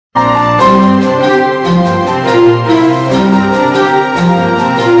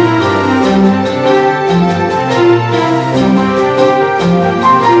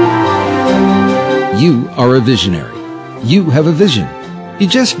are a visionary. You have a vision. You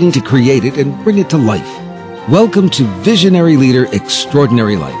just need to create it and bring it to life. Welcome to Visionary Leader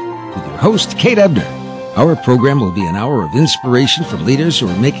Extraordinary Life with your host, Kate Ebner. Our program will be an hour of inspiration from leaders who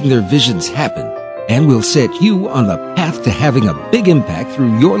are making their visions happen, and will set you on the path to having a big impact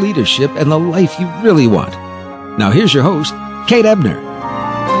through your leadership and the life you really want. Now here's your host, Kate Ebner.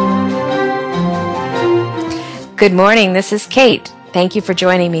 Good morning, this is Kate. Thank you for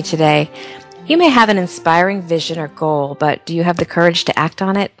joining me today. You may have an inspiring vision or goal, but do you have the courage to act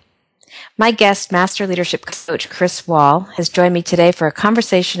on it? My guest, Master Leadership Coach Wahl, has joined me today for a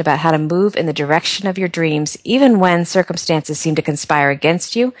conversation about how to move in the direction of your dreams, even when circumstances seem to conspire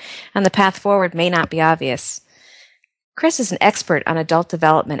against you and the path forward may not be obvious. Chris is an expert on adult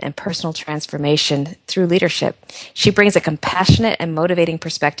development and personal transformation through leadership. She brings a compassionate and motivating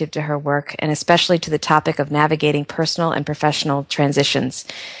perspective to her work, and especially to the topic of navigating personal and professional transitions.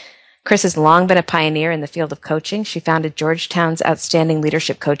 Chris has long been a pioneer in the field of coaching. She founded Georgetown's outstanding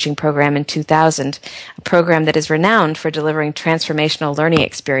leadership coaching program in 2000, a program that is renowned for delivering transformational learning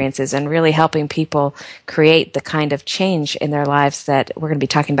experiences and really helping people create the kind of change in their lives that we're going to be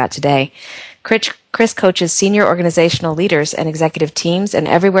talking about today. Chris coaches senior organizational leaders and executive teams, and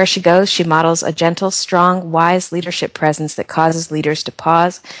everywhere she goes, she models a gentle, strong, wise leadership presence that causes leaders to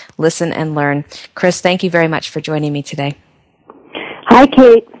pause, listen, and learn. Chris, thank you very much for joining me today. Hi,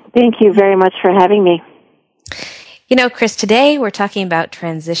 Kate. Thank you very much for having me. You know, Chris, today we're talking about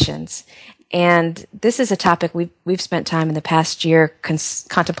transitions, and this is a topic we've spent time in the past year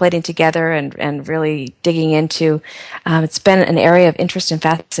contemplating together and really digging into. It's been an area of interest and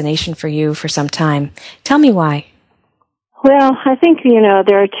fascination for you for some time. Tell me why. Well, I think,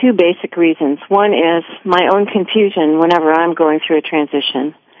 there are two basic reasons. One is my own confusion whenever I'm going through a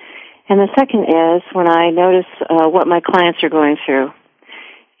transition. And the second is when I notice what my clients are going through.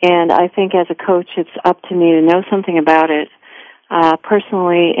 And I think as a coach, it's up to me to know something about it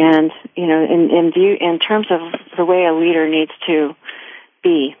personally, and in terms of the way a leader needs to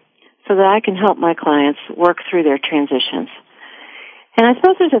be, so that I can help my clients work through their transitions. And I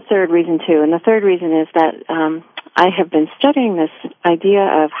suppose there's a third reason too, and the third reason is that I have been studying this idea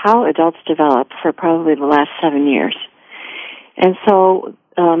of how adults develop for probably the last 7 years. And so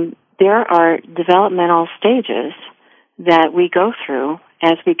there are developmental stages that we go through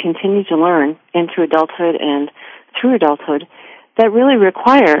as we continue to learn into adulthood and through adulthood that really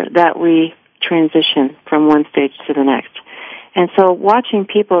require that we transition from one stage to the next. And so watching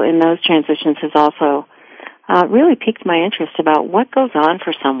people in those transitions has also really piqued my interest about what goes on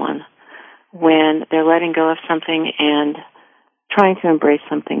for someone when they're letting go of something and trying to embrace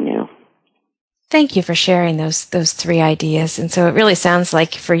something new. Thank you for sharing those three ideas. And so it really sounds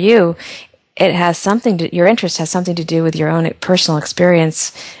like for you, it has your interest has something to do with your own personal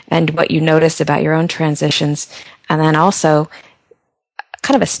experience and what you notice about your own transitions, and then also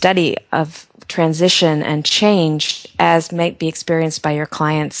kind of a study of transition and change as might be experienced by your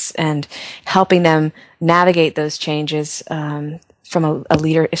clients and helping them navigate those changes from a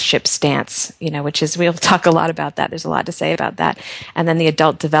leadership stance, which is, we'll talk a lot about that. There's a lot to say about that. And then the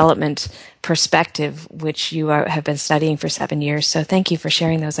adult development perspective, which you have been studying for 7 years. So thank you for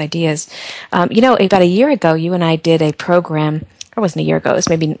sharing those ideas. About a year ago, you and I did a program, or it wasn't a year ago, it was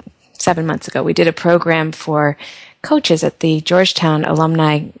maybe 7 months ago. We did a program for coaches at the Georgetown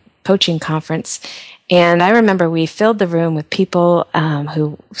Alumni Coaching Conference. And I remember we filled the room with people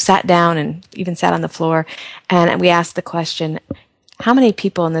who sat down and even sat on the floor. And we asked the question, how many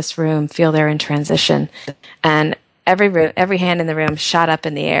people in this room feel they're in transition? And every hand in the room shot up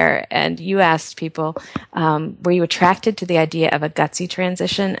in the air. And you asked people, were you attracted to the idea of a gutsy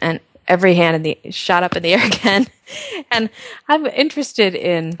transition? And every hand shot up in the air again. And I'm interested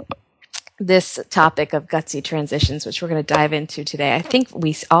in this topic of gutsy transitions, which we're going to dive into today. I think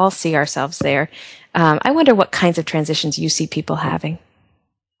we all see ourselves there. I wonder what kinds of transitions you see people having.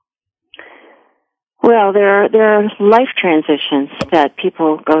 Well, there are life transitions that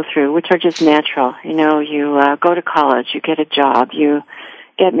people go through, which are just natural. You go to college, you get a job, you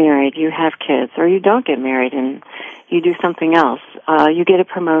get married, you have kids, or you don't get married and you do something else. You get a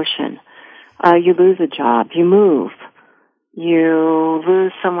promotion, you lose a job, you move, you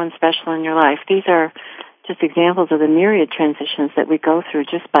lose someone special in your life. These are just examples of the myriad transitions that we go through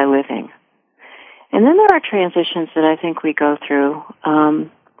just by living. And then there are transitions that I think we go through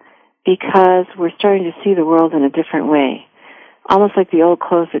because we're starting to see the world in a different way, almost like the old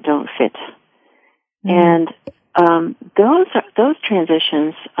clothes that don't fit. Mm. And those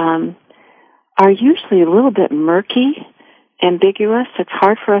transitions are usually a little bit murky, ambiguous. It's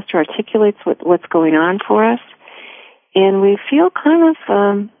hard for us to articulate what's going on for us, and we feel kind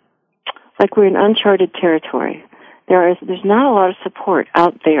of like we're in uncharted territory. There's not a lot of support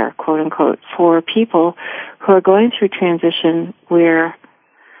out there, quote unquote, for people who are going through transition where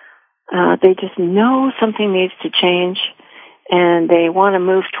they just know something needs to change and they want to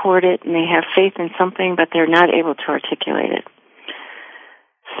move toward it and they have faith in something, but they're not able to articulate it.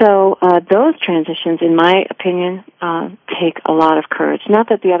 So those transitions, in my opinion, take a lot of courage. Not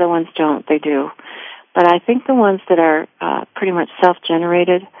that the other ones don't, they do. But I think the ones that are pretty much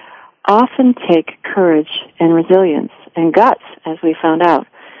self-generated often take courage and resilience and guts, as we found out,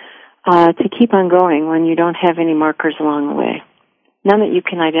 to keep on going when you don't have any markers along the way. None that you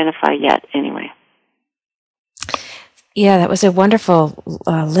can identify yet, anyway. Yeah, that was a wonderful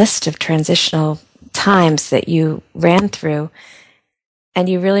list of transitional times that you ran through. And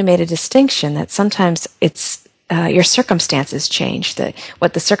you really made a distinction that sometimes it's your circumstances change,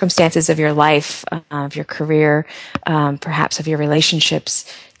 what the circumstances of your life, of your career, perhaps of your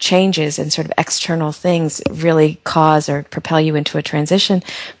relationships changes, and sort of external things really cause or propel you into a transition.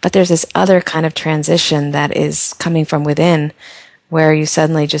 But there's this other kind of transition that is coming from within, where you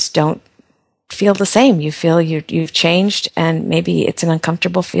suddenly just don't feel the same. You feel you've changed, and maybe it's an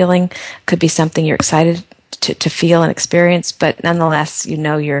uncomfortable feeling. Could be something you're excited to feel and experience, but nonetheless,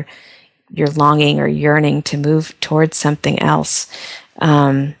 you're longing or yearning to move towards something else.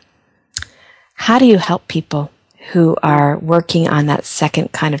 How do you help people who are working on that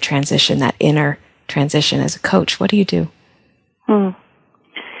second kind of transition, that inner transition? As a coach, what do you do? Well,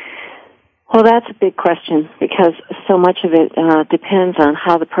 that's a big question, because so much of it depends on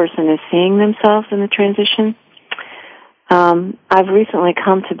how the person is seeing themselves in the transition. I've recently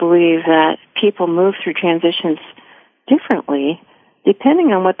come to believe that people move through transitions differently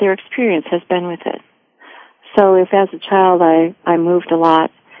depending on what their experience has been with it. So if as a child I moved a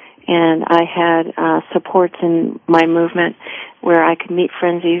lot and I had supports in my movement where I could meet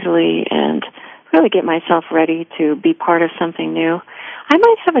friends easily and really get myself ready to be part of something new, I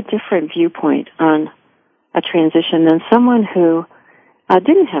might have a different viewpoint on a transition than someone who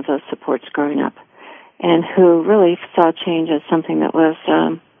didn't have those supports growing up, and who really saw change as something that was,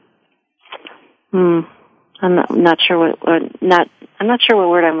 I'm not sure what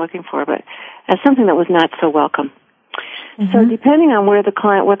word I'm looking for, but as something that was not so welcome. Mm-hmm. So depending on what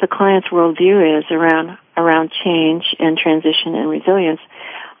the client's worldview is around change and transition and resilience,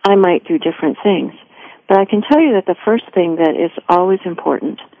 I might do different things. But I can tell you that the first thing that is always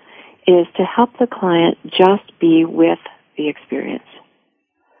important is to help the client just be with the experience,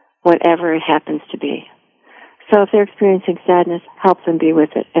 whatever it happens to be. So if they're experiencing sadness, help them be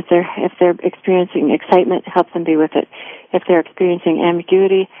with it. If they're experiencing excitement, help them be with it. If they're experiencing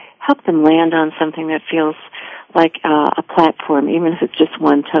ambiguity, help them land on something that feels like a platform, even if it's just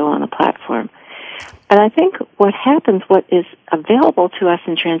one toe on a platform. And I think what is available to us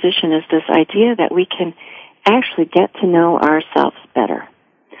in transition is this idea that we can actually get to know ourselves better.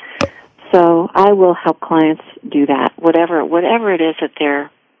 So I will help clients do that, whatever it is that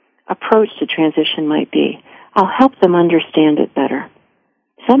their approach to transition might be. I'll help them understand it better.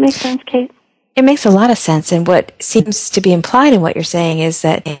 Does that make sense, Kate? It makes a lot of sense, and what seems to be implied in what you're saying is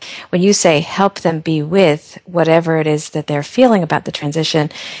that when you say help them be with whatever it is that they're feeling about the transition,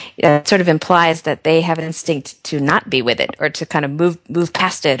 it sort of implies that they have an instinct to not be with it, or to kind of move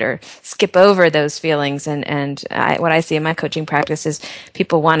past it, or skip over those feelings. And what I see in my coaching practice is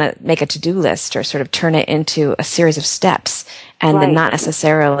people want to make a to-do list, or sort of turn it into a series of steps, and then not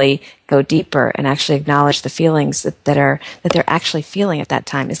necessarily go deeper and actually acknowledge the feelings that they're actually feeling at that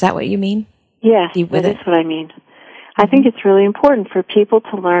time. Is that what you mean? Yes, that is what I mean. I think it's really important for people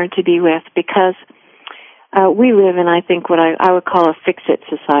to learn to be with, because we live in, I think, what I would call a fix-it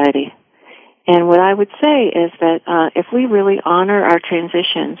society. And what I would say is that if we really honor our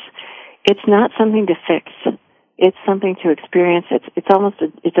transitions, it's not something to fix. It's something to experience.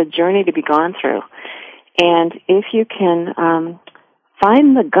 It's a journey to be gone through. And if you can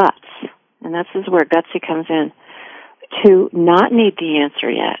find the guts, and this is where Gutsy comes in, to not need the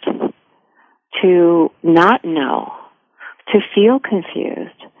answer yet, to not know, to feel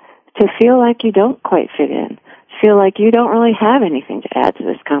confused, to feel like you don't quite fit in, to feel like you don't really have anything to add to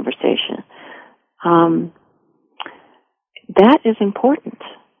this conversation. That is important.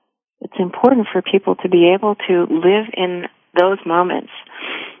 It's important for people to be able to live in those moments,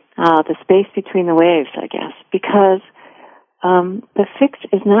 the space between the waves, I guess, because the fix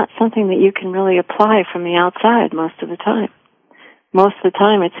is not something that you can really apply from the outside most of the time. Most of the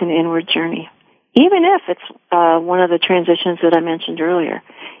time it's an inward journey. Even if it's one of the transitions that I mentioned earlier,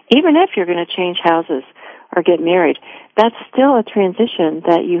 even if you're going to change houses or get married, that's still a transition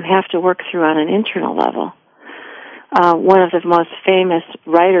that you have to work through on an internal level. One of the most famous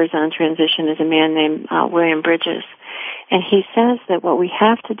writers on transition is a man named William Bridges. And he says that what we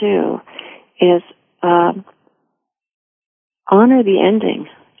have to do is honor the ending,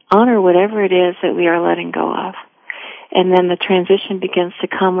 honor whatever it is that we are letting go of. And then the transition begins to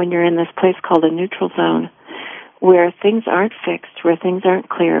come when you're in this place called a neutral zone, where things aren't fixed, where things aren't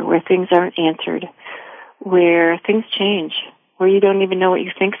clear, where things aren't answered, where things change, where you don't even know what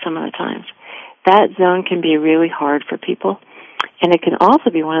you think some of the times. That zone can be really hard for people, and it can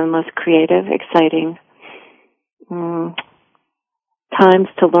also be one of the most creative, exciting times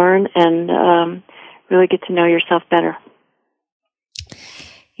to learn and really get to know yourself better.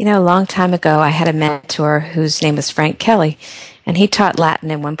 You know, a long time ago, I had a mentor whose name was Frank Kelly, and he taught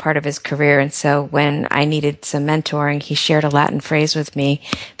Latin in one part of his career. And so when I needed some mentoring, he shared a Latin phrase with me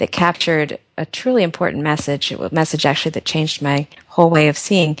that captured a truly important message, a message actually that changed my whole way of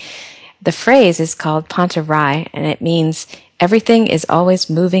seeing. The phrase is called Ponta Rai, and it means everything is always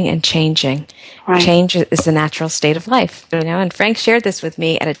moving and changing. Right. Change is the natural state of life, you know. And Frank shared this with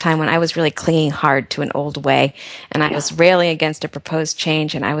me at a time when I was really clinging hard to an old way, and I was railing against a proposed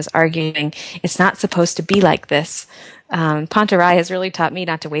change, and I was arguing it's not supposed to be like this. Ponta Rai has really taught me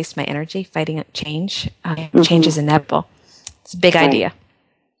not to waste my energy fighting change. Change is inevitable. It's a big idea.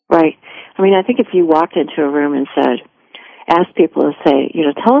 Right. I mean, I think if you walked into a room and asked people to say, you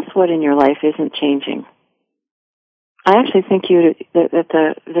know, tell us what in your life isn't changing, I actually think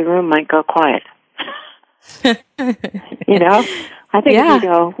that the room might go quiet. You know? I think if you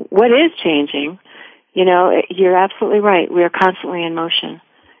go, what is changing? You know, you're absolutely right. We are constantly in motion.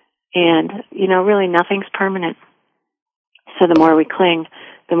 And, you know, really nothing's permanent. So the more we cling,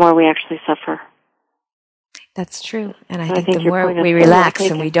 the more we actually suffer. That's true. And I think the more we relax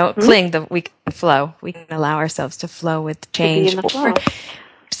and we don't cling, we can flow. We can allow ourselves to flow with change or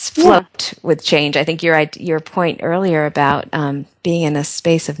float with change. I think your point earlier about being in a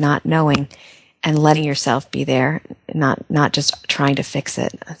space of not knowing and letting yourself be there, not just trying to fix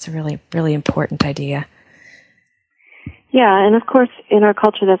it. That's a really, really important idea. Yeah, and of course, in our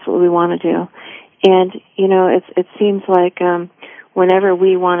culture, that's what we want to do. And, you know, it seems like whenever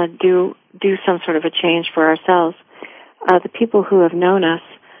we want to do some sort of a change for ourselves, the people who have known us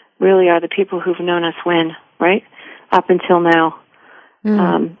really are the people who've known us when, right? Up until now.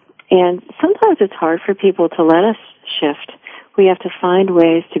 And sometimes it's hard for people to let us shift. We have to find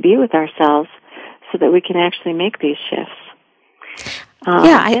ways to be with ourselves so that we can actually make these shifts.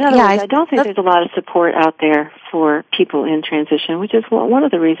 I don't think there's a lot of support out there for people in transition, which is one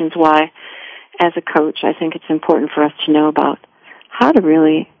of the reasons why, as a coach, I think it's important for us to know about how to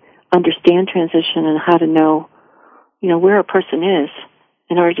really understand transition and how to know, you know, where a person is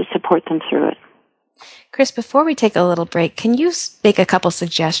in order to support them through it. Chris, before we take a little break, can you make a couple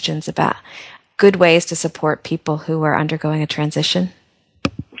suggestions about good ways to support people who are undergoing a transition?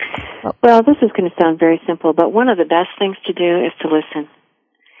 Well, this is going to sound very simple, but one of the best things to do is to listen.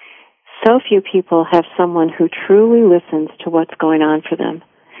 So few people have someone who truly listens to what's going on for them.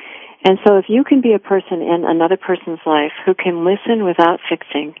 And so if you can be a person in another person's life who can listen without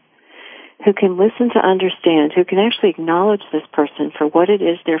fixing, who can listen to understand, who can actually acknowledge this person for what it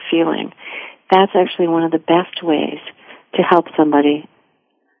is they're feeling, that's actually one of the best ways to help somebody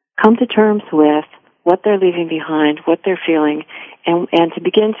come to terms with what they're leaving behind, what they're feeling, and to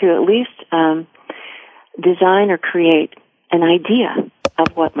begin to at least design or create an idea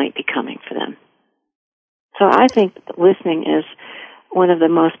of what might be coming for them. So I think listening is one of the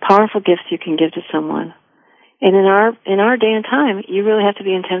most powerful gifts you can give to someone. And in our day and time, you really have to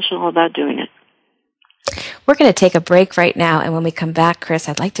be intentional about doing it. We're going to take a break right now, and when we come back, Chris,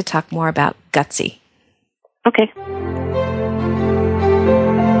 I'd like to talk more about Gutsy. Okay.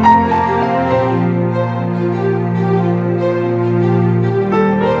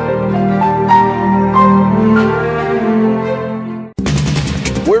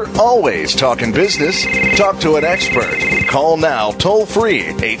 We're always talking business. Talk to an expert. Call now toll free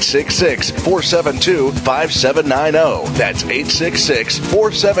 866-472-5790. That's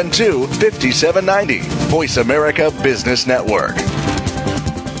 866-472-5790. Voice America Business Network.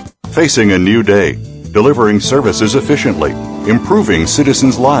 Facing a new day, delivering services efficiently, improving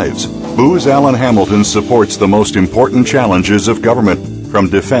citizens' lives. Booz Allen Hamilton supports the most important challenges of government, from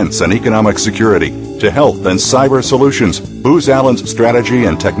defense and economic security to health and cyber solutions. Booz Allen's strategy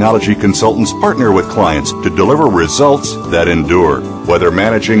and technology consultants partner with clients to deliver results that endure. Whether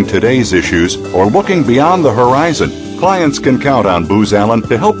managing today's issues or looking beyond the horizon, clients can count on Booz Allen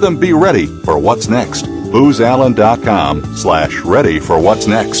to help them be ready for what's next. BoozAllen.com/ready for what's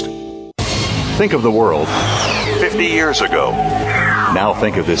next. Think of the world 50 years ago. Now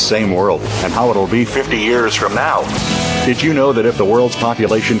think of this same world and how it'll be 50 years from now. Did you know that if the world's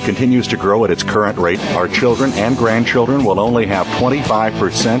population continues to grow at its current rate, our children and grandchildren will only have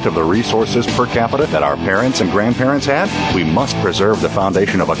 25% of the resources per capita that our parents and grandparents had? We must preserve the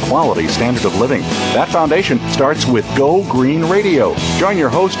foundation of a quality standard of living. That foundation starts with Go Green Radio. Join your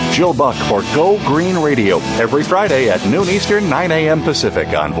host, Jill Buck, for Go Green Radio every Friday at noon Eastern, 9 a.m. Pacific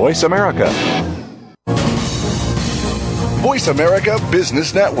on Voice America. Voice America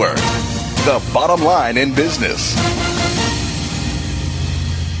Business Network, the bottom line in business.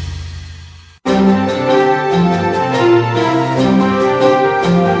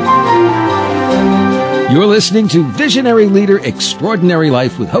 You're listening to Visionary Leader Extraordinary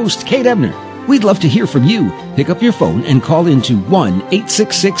Life with host Kate Ebner. We'd love to hear from you. Pick up your phone and call into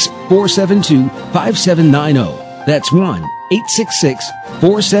 1-866-472-5790. That's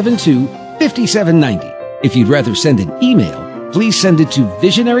 1-866-472-5790. If you'd rather send an email, please send it to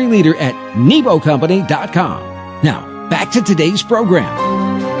visionaryleader@nebocompany.com. Now, back to today's program.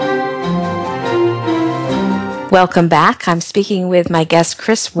 Welcome back. I'm speaking with my guest,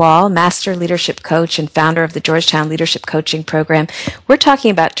 Chris Wahl, Master Leadership Coach and founder of the Georgetown Leadership Coaching Program. We're talking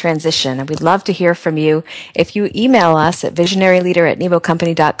about transition, and we'd love to hear from you. If you email us at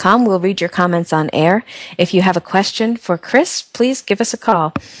visionaryleader@nebocompany.com, we'll read your comments on air. If you have a question for Chris, please give us a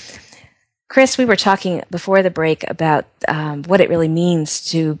call. Chris, we were talking before the break about what it really means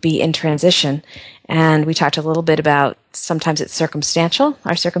to be in transition. And we talked a little bit about sometimes it's circumstantial.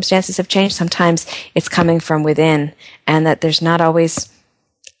 Our circumstances have changed. Sometimes it's coming from within, and that there's not always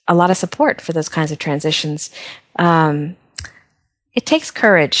a lot of support for those kinds of transitions. It takes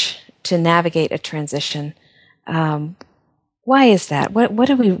courage to navigate a transition. Why is that?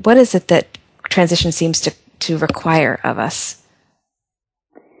 What is it that transition seems to require of us?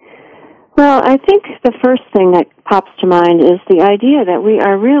 Well, I think the first thing that pops to mind is the idea that we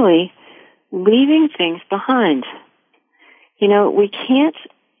are really leaving things behind. We can't,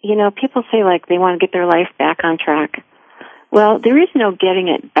 people say like they want to get their life back on track. Well, there is no getting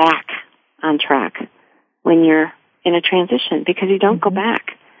it back on track when you're in a transition because you don't go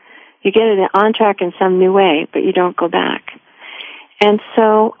back. You get it on track in some new way, but you don't go back. And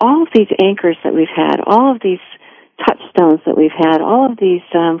so all of these anchors that we've had, all of these touchstones that we've had, all of these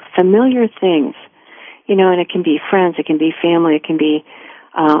familiar things, and it can be friends, it can be family, it can be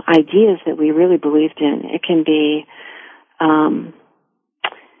ideas that we really believed in. It can be,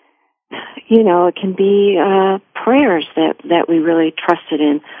 it can be prayers that we really trusted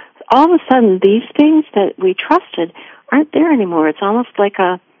in. All of a sudden, these things that we trusted aren't there anymore. It's almost like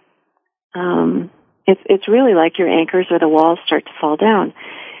it's really like your anchors or the walls start to fall down.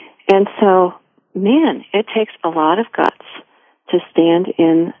 And so, man, it takes a lot of guts to stand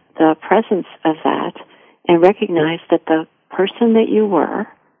in the presence of that and recognize that the person that you were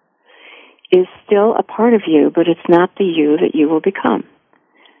is still a part of you, but it's not the you that you will become.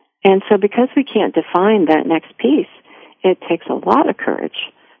 And so because we can't define that next piece, it takes a lot of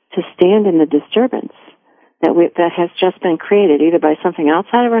courage to stand in the disturbance that has just been created either by something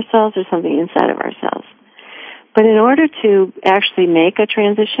outside of ourselves or something inside of ourselves. But in order to actually make a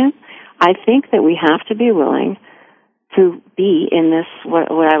transition, I think that we have to be willing to be in this, what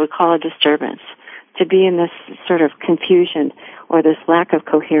I would call a disturbance, to be in this sort of confusion or this lack of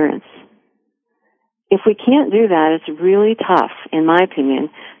coherence. If we can't do that, it's really tough, in my opinion,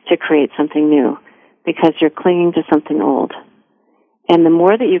 to create something new because you're clinging to something old. And the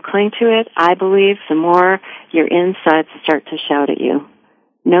more that you cling to it, I believe, the more your insides start to shout at you.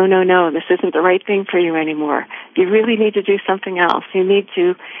 No, this isn't the right thing for you anymore. You really need to do something else. You need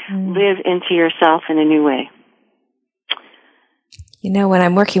to live into yourself in a new way. When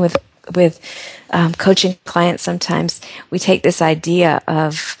I'm working with coaching clients, sometimes we take this idea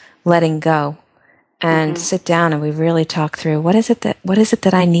of letting go and sit down and we really talk through what is it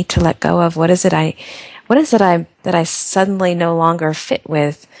that I need to let go of? What is it that I suddenly no longer fit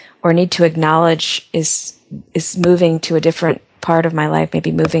with or need to acknowledge is moving to a different part of my life,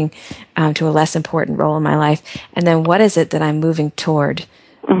 maybe moving to a less important role in my life. And then what is it that I'm moving toward?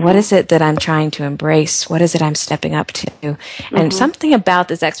 What is it that I'm trying to embrace? What is it I'm stepping up to? And something about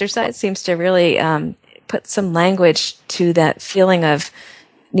this exercise seems to really put some language to that feeling of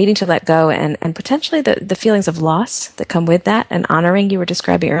needing to let go and potentially the feelings of loss that come with that and honoring you were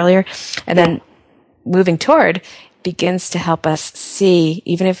describing earlier. And then moving toward begins to help us see,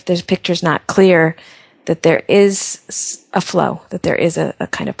 even if the picture's not clear, that there is a flow, that there is a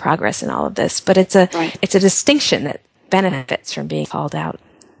kind of progress in all of this. But it's a distinction that benefits from being called out.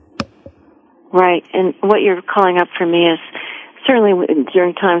 Right. And what you're calling up for me is certainly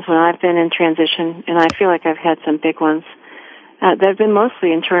during times when I've been in transition, and I feel like I've had some big ones, They've been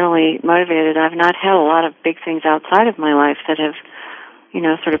mostly internally motivated. I've not had a lot of big things outside of my life that have,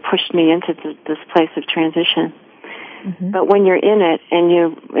 sort of pushed me into this place of transition. Mm-hmm. But when you're in it,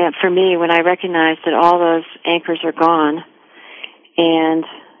 and for me, when I recognize that all those anchors are gone, and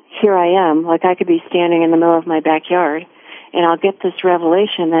here I am, like I could be standing in the middle of my backyard, and I'll get this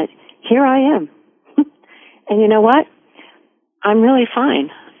revelation that here I am. And you know what? I'm really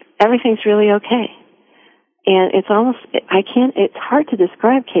fine. Everything's really okay. And it's hard to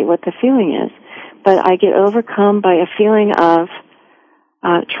describe, Kate, what the feeling is, but I get overcome by a feeling of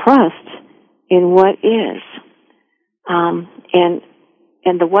trust in what is.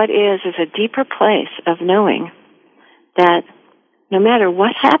 And the what is a deeper place of knowing that no matter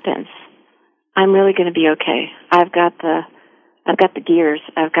what happens, I'm really going to be okay. I've got the gears.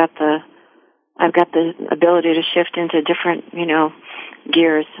 I've got the ability to shift into different,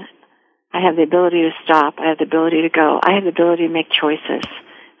 gears. I have the ability to stop. I have the ability to go. I have the ability to make choices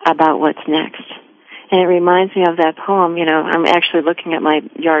about what's next. And it reminds me of that poem. I'm actually looking at my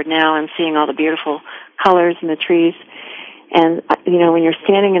yard now and seeing all the beautiful colors in the trees. And, when you're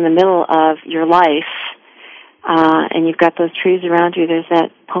standing in the middle of your life, and you've got those trees around you, there's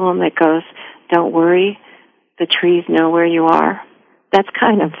that poem that goes, "Don't worry, the trees know where you are." That's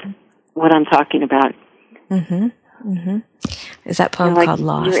kind of what I'm talking about. Mm-hmm. Mm-hmm. Is that poem called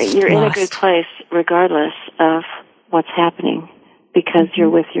Lost? You're in a Lost. good place regardless of what's happening because you're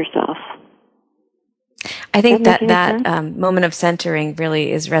with yourself. I think that moment of centering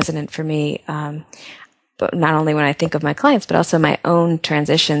really is resonant for me, but not only when I think of my clients, but also my own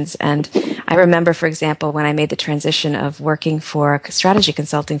transitions. And I remember, for example, when I made the transition of working for a strategy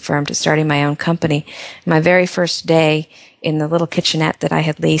consulting firm to starting my own company, my very first day in the little kitchenette that I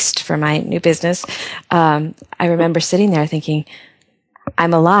had leased for my new business, I remember sitting there thinking,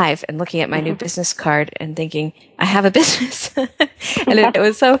 I'm alive, and looking at my new business card and thinking, I have a business. And it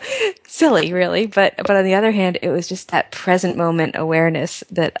was so silly, really. But on the other hand, it was just that present moment awareness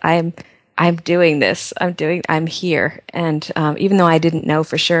that I'm doing this. I'm here. And even though I didn't know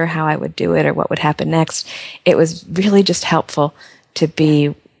for sure how I would do it or what would happen next, it was really just helpful to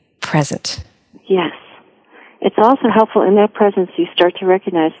be present. Yes. It's also helpful in that presence you start to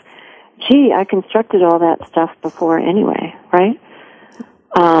recognize, gee, I constructed all that stuff before anyway, right?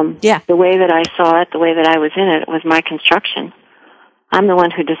 The way that I saw it, the way that I was in it, was my construction. I'm the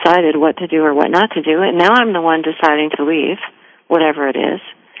one who decided what to do or what not to do, and now I'm the one deciding to leave, whatever it is.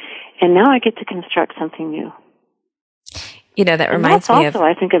 And now I get to construct something new. That reminds me of... That's also,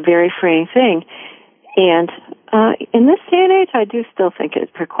 I think, a very freeing thing. And in this day and age, I do still think it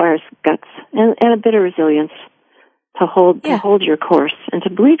requires guts and a bit of resilience to hold your course and to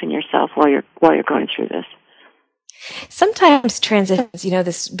believe in yourself while you're going through this. Sometimes transitions,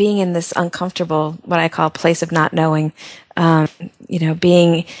 this being in this uncomfortable, what I call place of not knowing, being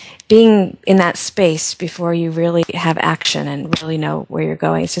in that space before you really have action and really know where you're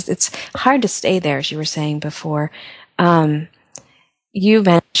going. It's hard to stay there, as you were saying before. You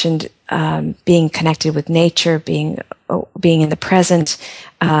mentioned being connected with nature, being in the present,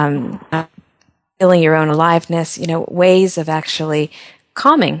 feeling your own aliveness, ways of actually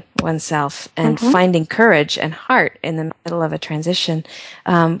calming oneself and finding courage and heart in the middle of a transition.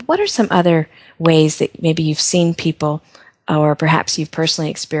 What are some other ways that maybe you've seen people, or perhaps you've personally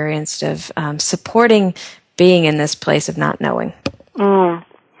experienced, of supporting being in this place of not knowing? Well,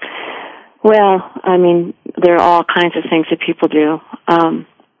 there are all kinds of things that people do.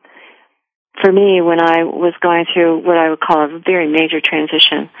 For me, when I was going through what I would call a very major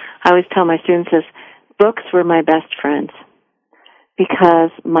transition, I always tell my students this: books were my best friends,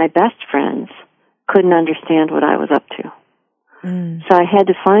 because my best friends couldn't understand what I was up to. So I had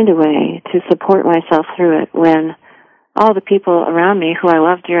to find a way to support myself through it when all the people around me, who I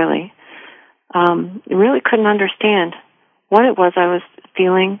love dearly, really couldn't understand what it was I was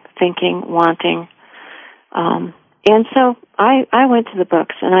feeling, thinking, wanting. And so I went to the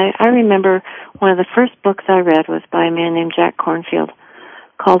books, and I remember one of the first books I read was by a man named Jack Kornfield,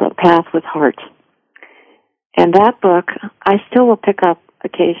 called A Path with Heart. And that book, I still will pick up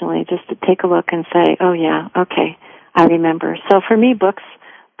occasionally just to take a look and say, oh yeah, okay, I remember. So for me, books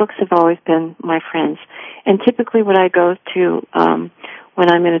have always been my friends. And typically what I go to when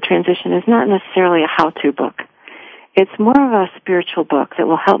I'm in a transition is not necessarily a how-to book. It's more of a spiritual book that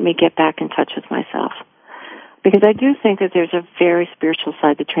will help me get back in touch with myself. Because I do think that there's a very spiritual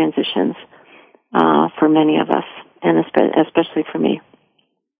side to transitions for many of us, and especially for me.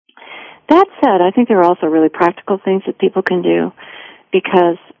 That said, I think there are also really practical things that people can do,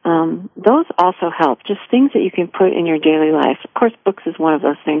 because those also help, just things that you can put in your daily life. Of course, books is one of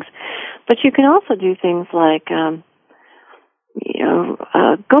those things. But you can also do things like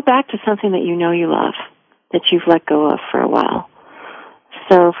go back to something that you know you love, that you've let go of for a while.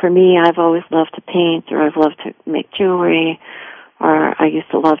 So for me, I've always loved to paint, or I've loved to make jewelry, or I used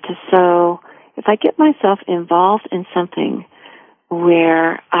to love to sew. If I get myself involved in something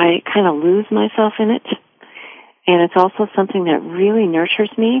where I kind of lose myself in it, and it's also something that really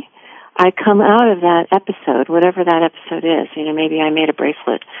nurtures me, I come out of that episode, whatever that episode is. Maybe I made a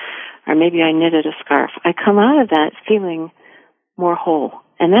bracelet, or maybe I knitted a scarf. I come out of that feeling more whole.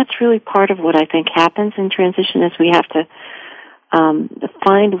 And that's really part of what I think happens in transition, is we have to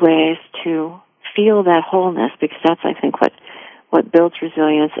find ways to feel that wholeness, because that's, I think, what builds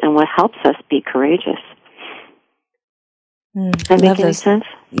resilience and what helps us be courageous. Does that make any sense?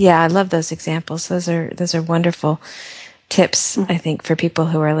 Yeah, I love those examples. Those are wonderful tips, I think, for people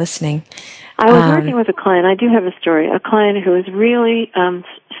who are listening. I was working with a client. I do have a story. A client who is really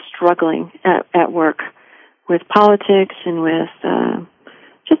struggling at work with politics and with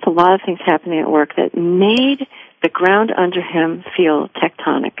just a lot of things happening at work that made the ground under him feel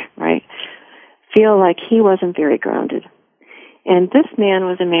tectonic, right? Feel like he wasn't very grounded. And this man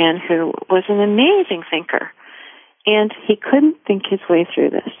was a man who was an amazing thinker, and he couldn't think his way through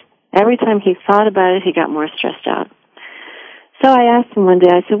this. Every time he thought about it, he got more stressed out. So I asked him one day,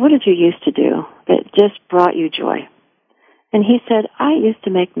 I said, what did you used to do that just brought you joy? And he said, I used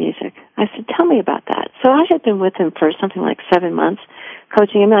to make music. I said, tell me about that. So I had been with him for something like 7 months,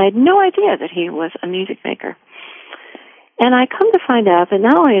 coaching him, and I had no idea that he was a music maker. And I come to find out that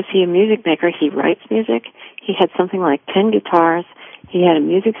not only is he a music maker, he writes music. He had something like 10 guitars. He had a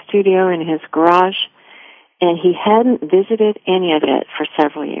music studio in his garage, and he hadn't visited any of it for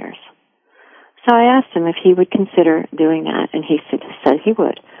several years. So I asked him if he would consider doing that, and he said he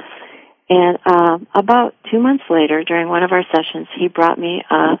would. And about 2 months later, during one of our sessions, he brought me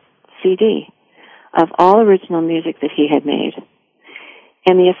a CD of all original music that he had made.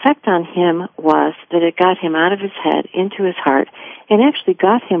 And the effect on him was that it got him out of his head into his heart, and actually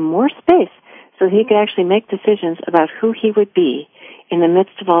got him more space so he could actually make decisions about who he would be in the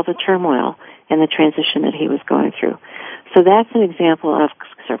midst of all the turmoil and the transition that he was going through. So that's an example of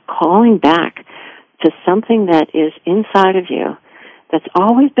sort of calling back to something that is inside of you that's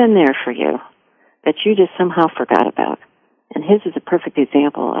always been there for you, that you just somehow forgot about. And his is a perfect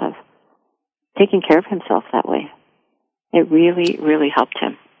example of taking care of himself that way. It really, really helped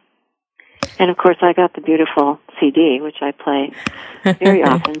him. And of course, I got the beautiful CD, which I play very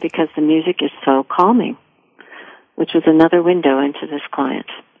often because the music is so calming, which was another window into this client.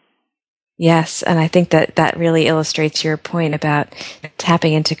 Yes, and I think that really illustrates your point about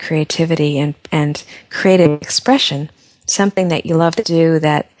tapping into creativity and creative expression, something that you love to do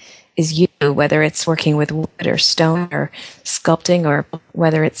that is you, whether it's working with wood or stone or sculpting, or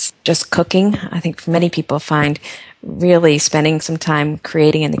whether it's just cooking. I think many people find really spending some time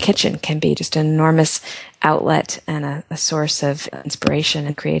creating in the kitchen can be just an enormous outlet and a source of inspiration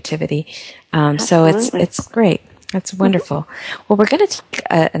and creativity. So it's great. That's wonderful. Well, we're going to take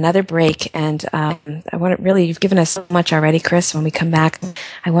another break, and I want to really, you've given us so much already, Chris. When we come back,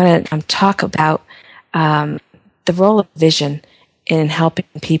 I want to talk about the role of vision in helping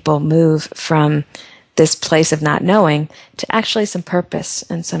people move from this place of not knowing to actually some purpose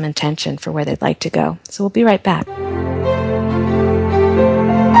and some intention for where they'd like to go. So we'll be right back.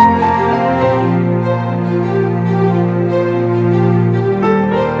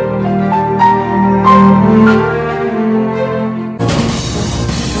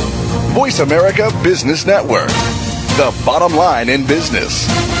 Voice America Business Network, the bottom line in business.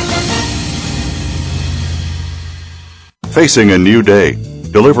 Facing a new day,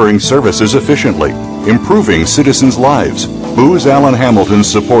 delivering services efficiently, improving citizens' lives. Booz Allen Hamilton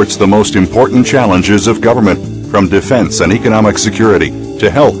supports the most important challenges of government, from defense and economic security to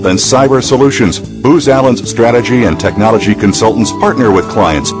health and cyber solutions. Booz Allen's strategy and technology consultants partner with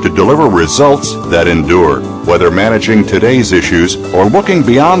clients to deliver results that endure. Whether managing today's issues or looking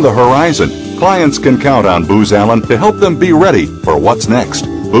beyond the horizon, clients can count on Booz Allen to help them be ready for what's next.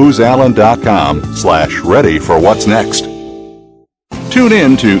 BoozAllen.com/ready for what's next. Tune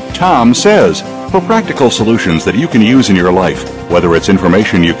in to Tom Says for practical solutions that you can use in your life. Whether it's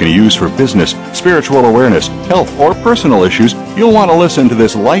information you can use for business, spiritual awareness, health, or personal issues, you'll want to listen to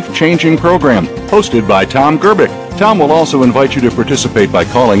this life-changing program hosted by Tom Gerbic. Tom will also invite you to participate by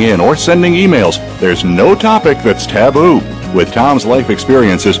calling in or sending emails. There's no topic that's taboo. With Tom's life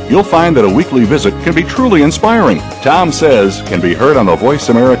experiences, you'll find that a weekly visit can be truly inspiring. Tom Says can be heard on the Voice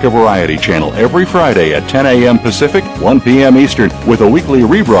America Variety Channel every Friday at 10 a.m. Pacific, 1 p.m. Eastern, with a weekly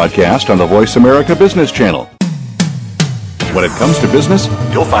rebroadcast on the Voice America Business Channel. When it comes to business,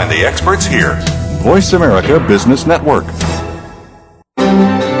 you'll find the experts here. Voice America Business Network.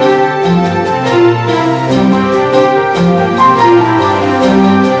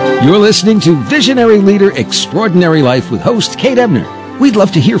 You're listening to Visionary Leader Extraordinary Life with host Kate Ebner. We'd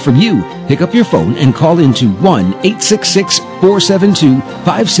love to hear from you. Pick up your phone and call into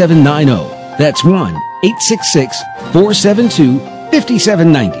 1-866-472-5790. That's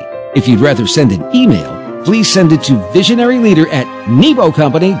 1-866-472-5790. If you'd rather send an email, please send it to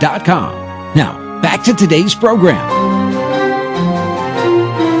visionaryleader@nebocompany.com. Now, back to today's program.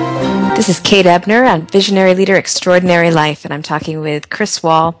 This is Kate Ebner on Visionary Leader Extraordinary Life, and I'm talking with Chris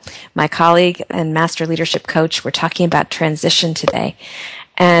Wahl, my colleague and master leadership coach. We're talking about transition today.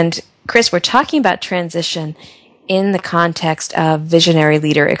 And Chris, we're talking about transition in the context of Visionary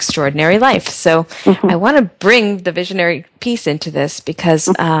Leader Extraordinary Life. So I want to bring the visionary piece into this because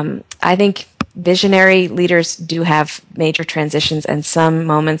I think visionary leaders do have major transitions and some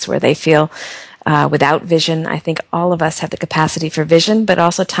moments where they feel without vision. I think all of us have the capacity for vision, but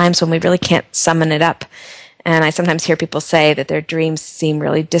also times when we really can't summon it up. And I sometimes hear people say that their dreams seem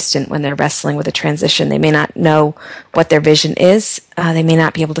really distant when they're wrestling with a transition. They may not know what their vision is. They may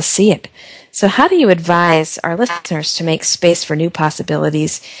not be able to see it. So how do you advise our listeners to make space for new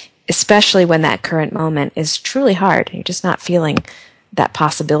possibilities, especially when that current moment is truly hard? You're just not feeling that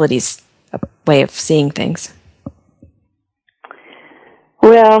possibility's a way of seeing things.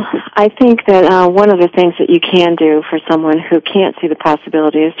 Well, I think that one of the things that you can do for someone who can't see the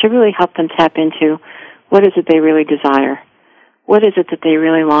possibility is to really help them tap into what is it they really desire. What is it that they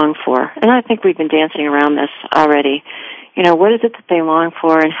really long for? And I think we've been dancing around this already. You know, what is it that they long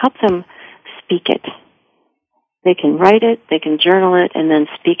for, and help them speak it. They can write it, they can journal it, and then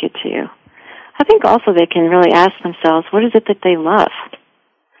speak it to you. I think also they can really ask themselves, what is it that they love?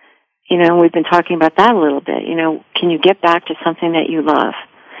 You know, we've been talking about that a little bit. You know, can you get back to something that you love?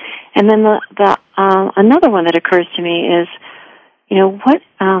 And then another one that occurs to me is, you know, what,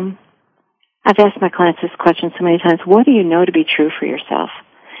 I've asked my clients this question so many times, what do you know to be true for yourself?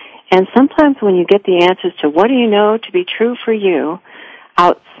 And sometimes when you get the answers to what do you know to be true for you,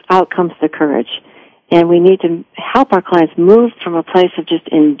 out comes the courage. And we need to help our clients move from a place of just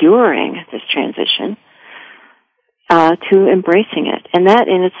enduring this transition to embracing it, and that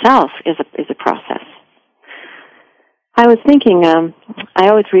in itself is a process. I was thinking, I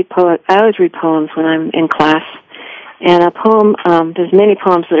always read poems when I'm in class, and a poem. There's many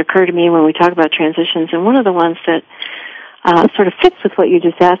poems that occur to me when we talk about transitions, and one of the ones that sort of fits with what you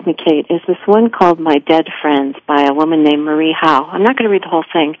just asked me, Kate, is this one called "My Dead Friends" by a woman named Marie Howe. I'm not going to read the whole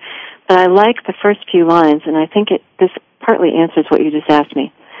thing, but I like the first few lines, and I think this partly answers what you just asked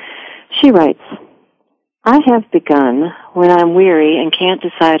me. She writes, I have begun, when I'm weary and can't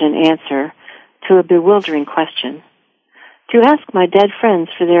decide an answer to a bewildering question, to ask my dead friends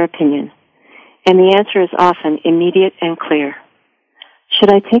for their opinion, and the answer is often immediate and clear.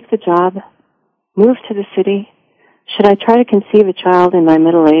 Should I take the job? Move to the city? Should I try to conceive a child in my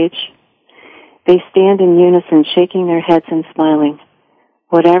middle age? They stand in unison, shaking their heads and smiling.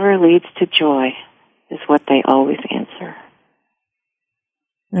 Whatever leads to joy is what they always answer.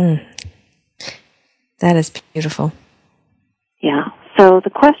 That is beautiful. Yeah. So the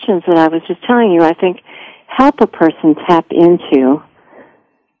questions that I was just telling you, I think, help a person tap into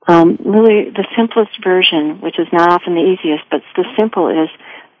really the simplest version, which is not often the easiest, but the simple is,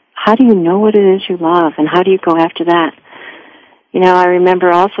 how do you know what it is you love, and how do you go after that? You know, I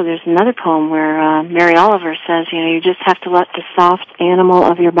remember also there's another poem where Mary Oliver says, you know, you just have to let the soft animal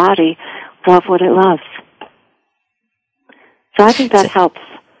of your body love what it loves. So I think that helps.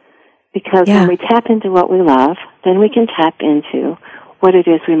 Because when we tap into what we love, then we can tap into what it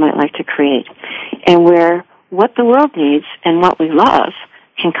is we might like to create. And where what the world needs and what we love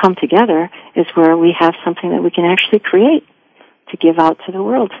can come together is where we have something that we can actually create to give out to the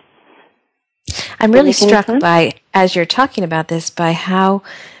world. I'm really struck by, as you're talking about this, by how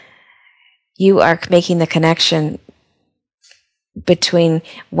you are making the connection between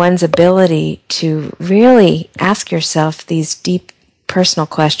one's ability to really ask yourself these deep personal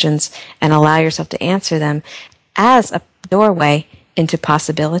questions and allow yourself to answer them as a doorway into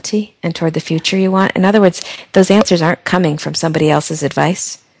possibility and toward the future you want. In other words, those answers aren't coming from somebody else's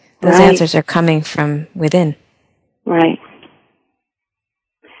advice. Those answers are coming from within. Right.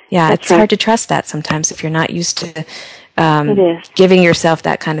 Yeah, it's hard to trust that sometimes if you're not used to giving yourself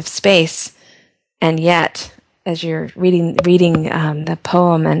that kind of space. And yet, as you're reading the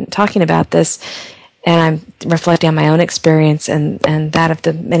poem and talking about this, and I'm reflecting on my own experience and that of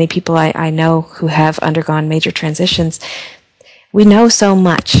the many people I know who have undergone major transitions, we know so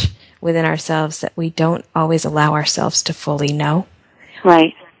much within ourselves that we don't always allow ourselves to fully know.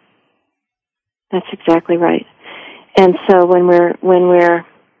 Right. That's exactly right. And so when we're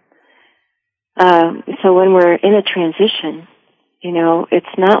in a transition,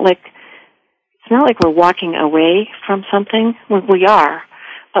 It's not like we're walking away from something. We are,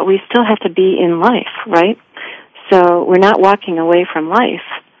 but we still have to be in life, right? So we're not walking away from life,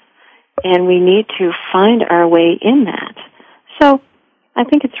 and we need to find our way in that. So I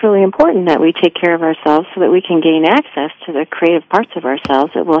think it's really important that we take care of ourselves so that we can gain access to the creative parts of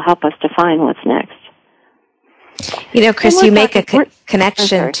ourselves that will help us define what's next. Chris, you make a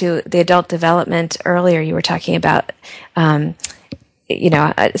connection to the adult development earlier. You were talking about,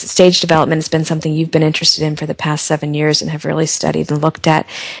 stage development has been something you've been interested in for the past 7 years and have really studied and looked at.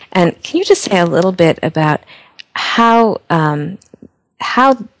 And can you just say a little bit about how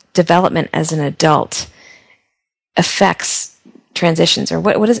development as an adult affects transitions, or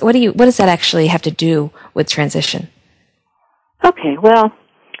what does that actually have to do with transition? Okay, well,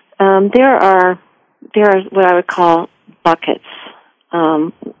 there are what I would call buckets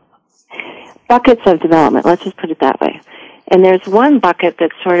of development. Let's just put it that way. And there's one bucket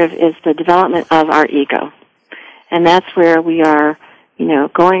that sort of is the development of our ego, and that's where we are,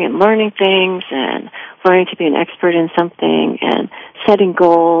 going and learning things and learning to be an expert in something and setting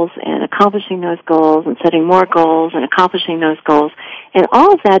goals and accomplishing those goals and setting more goals and accomplishing those goals. And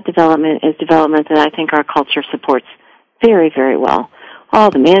all of that development is development that I think our culture supports very, very well. All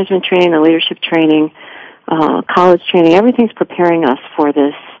the management training, the leadership training, college training, everything's preparing us for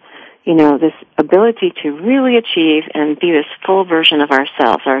this, this ability to really achieve and be this full version of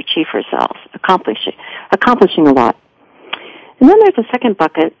ourselves, our achiever selves, accomplishing a lot. And then there's a second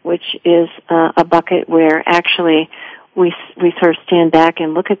bucket, which is a bucket where actually we sort of stand back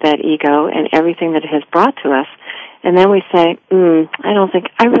and look at that ego and everything that it has brought to us, and then we say,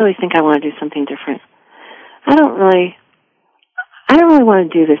 I really think I want to do something different. I don't really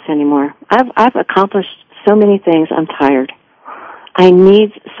want to do this anymore. I've accomplished so many things. I'm tired. I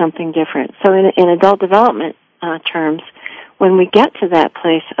need something different. So in adult development terms, when we get to that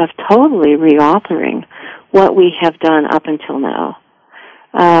place of totally reauthoring what we have done up until now,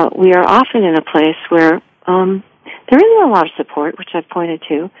 we are often in a place where there isn't a lot of support, which I've pointed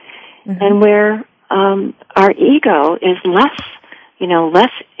to, and where our ego is less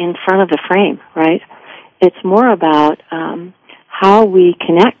in front of the frame, right? It's more about how we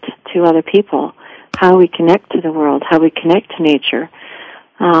connect to other people, how we connect to the world, how we connect to nature,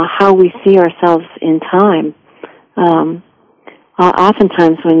 how we see ourselves in time.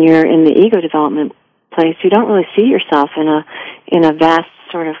 Oftentimes when you're in the ego development place, you don't really see yourself in a vast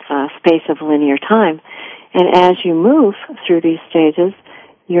sort of space of linear time. And as you move through these stages,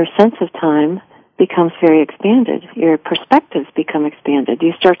 your sense of time becomes very expanded. Your perspectives become expanded.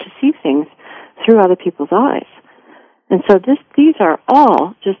 You start to see things through other people's eyes. And so these are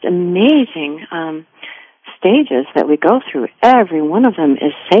all just amazing stages that we go through. Every one of them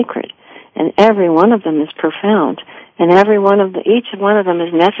is sacred, and every one of them is profound, and each one of them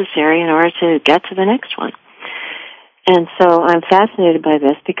is necessary in order to get to the next one. And so I'm fascinated by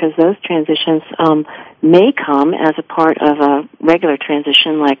this because those transitions may come as a part of a regular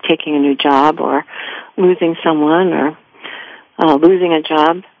transition, like taking a new job or losing someone or losing a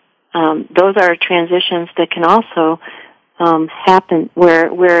job. Those are transitions that can also happen where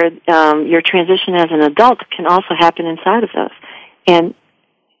your transition as an adult can also happen inside of those. And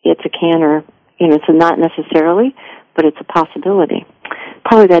it's a can or, it's a not necessarily, but it's a possibility.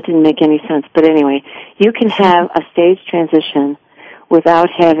 Probably that didn't make any sense, but anyway, you can have a stage transition without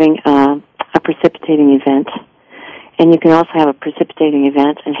having a precipitating event. And you can also have a precipitating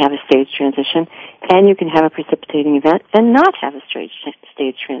event and have a stage transition. And you can have a precipitating event and not have a stage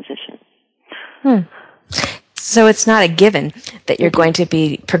transition. So it's not a given that you're going to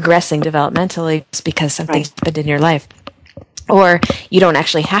be progressing developmentally just because something's happened in your life. Or you don't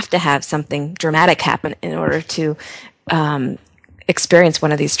actually have to have something dramatic happen in order to experience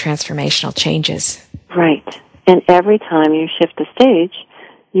one of these transformational changes. Right. And every time you shift the stage,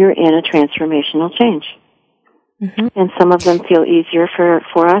 you're in a transformational change. Mm-hmm. And some of them feel easier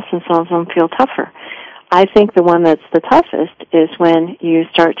for us, and some of them feel tougher. I think the one that's the toughest is when you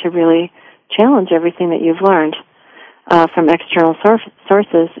start to really challenge everything that you've learned from external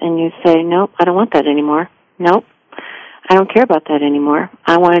sources, and you say, nope, I don't want that anymore. Nope, I don't care about that anymore.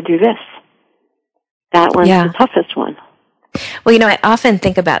 I want to do this. That one's the toughest one. Well, I often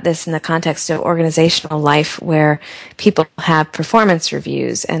think about this in the context of organizational life where people have performance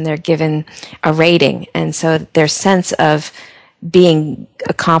reviews and they're given a rating. And so their sense of being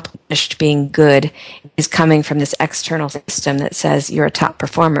accomplished, being good, is coming from this external system that says you're a top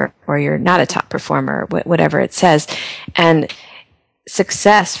performer or you're not a top performer, whatever it says. And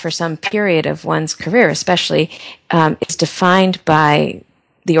success for some period of one's career, especially, is defined by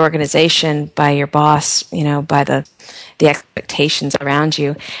the organization, by your boss, by the expectations around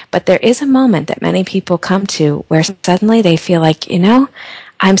you. But there is a moment that many people come to where suddenly they feel like,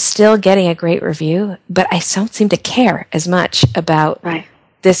 I'm still getting a great review, but I don't seem to care as much about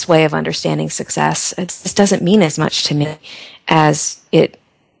this way of understanding success. This doesn't mean as much to me as it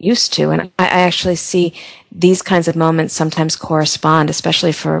used to. And I actually see these kinds of moments sometimes correspond,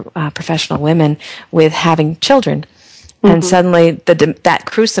 especially for professional women, with having children. And suddenly that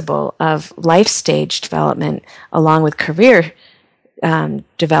crucible of life stage development along with career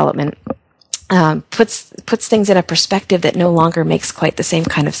development puts things in a perspective that no longer makes quite the same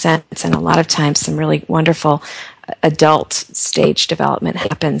kind of sense. And a lot of times some really wonderful adult stage development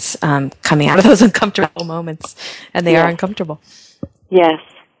happens coming out of those uncomfortable moments. And they are uncomfortable. Yes.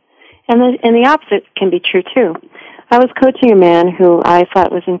 And the opposite can be true, too. I was coaching a man who I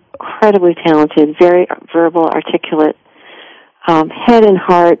thought was incredibly talented, very verbal, articulate, head and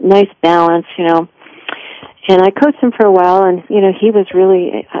heart, nice balance, And I coached him for a while, and, he was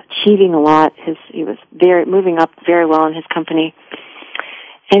really achieving a lot. He was moving up very well in his company.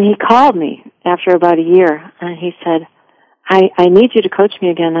 And he called me after about a year, and he said, I need you to coach me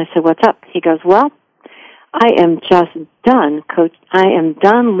again. I said, what's up? He goes, well, I am just done, coach. I am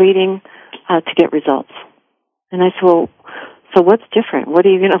done leading to get results. And I said, well, so what's different? What are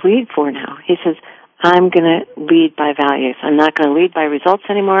you going to lead for now? He says, I'm going to lead by values. I'm not going to lead by results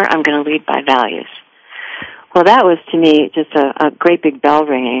anymore. I'm going to lead by values. Well, that was, to me, just a great big bell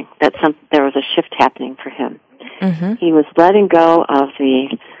ringing that there was a shift happening for him. He was letting go of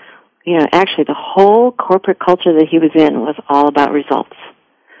actually the whole corporate culture that he was in was all about results.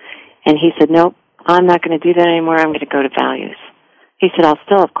 And he said, nope, I'm not going to do that anymore. I'm going to go to values. He said, I'll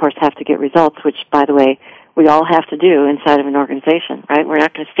still, of course, have to get results, which, by the way, we all have to do inside of an organization, right? We're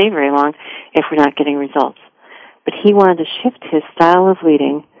not going to stay very long if we're not getting results. But he wanted to shift his style of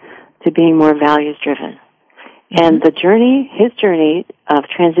leading to being more values-driven. And his journey of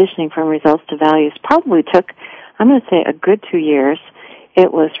transitioning from results to values probably took, I'm going to say, a good 2 years.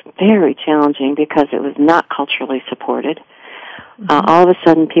 It was very challenging because it was not culturally supported. All of a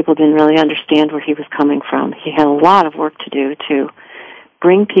sudden, people didn't really understand where he was coming from. He had a lot of work to do to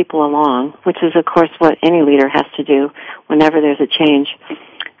bring people along, which is, of course, what any leader has to do whenever there's a change.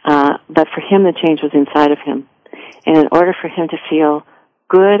 But for him, the change was inside of him. And in order for him to feel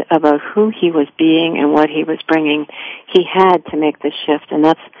good about who he was being and what he was bringing, he had to make this shift. And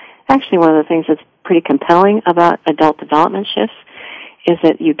that's actually one of the things that's pretty compelling about adult development shifts, is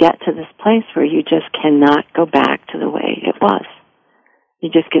that you get to this place where you just cannot go back to the way it was. You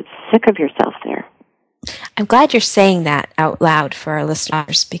just get sick of yourself there. I'm glad you're saying that out loud for our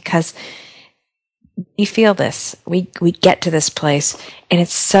listeners, because we feel this. We get to this place, and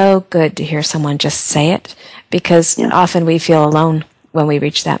it's so good to hear someone just say it, because often we feel alone when we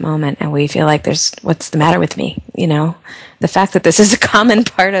reach that moment, and we feel like what's the matter with me? The fact that this is a common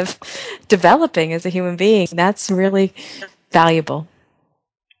part of developing as a human being, that's really valuable.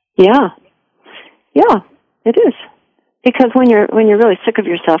 Yeah, it is. Because when you're really sick of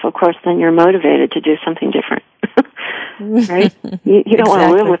yourself, of course, then you're motivated to do something different, right? You don't want to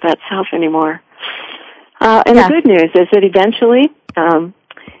live with that self anymore. And the good news is that eventually,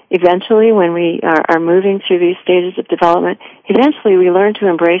 when we are moving through these stages of development, eventually we learn to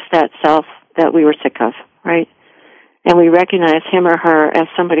embrace that self that we were sick of, right? And we recognize him or her as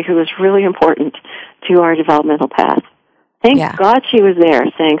somebody who was really important to our developmental path. Thank God she was there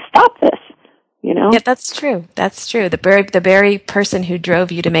saying, stop this. Yeah, that's true. That's true. The very person who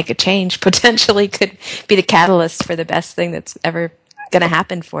drove you to make a change potentially could be the catalyst for the best thing that's ever going to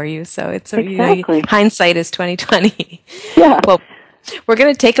happen for you. So it's hindsight is 20/20. Yeah. Well, we're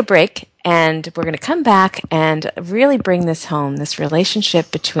going to take a break, and we're going to come back and really bring this home, this relationship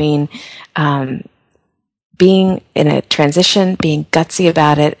between being in a transition, being gutsy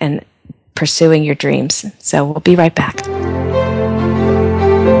about it, and pursuing your dreams. So we'll be right back.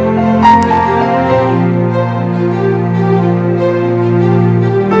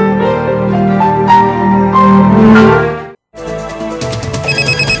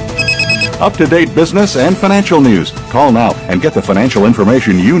 Up-to-date business and financial news. Call now and get the financial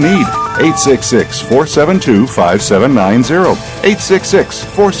information you need. 866-472-5790.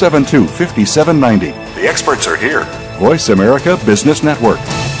 866-472-5790. The experts are here. Voice America Business Network.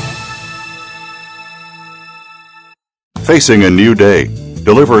 Facing a new day.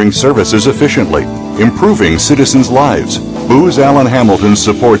 Delivering services efficiently. Improving citizens' lives. Booz Allen Hamilton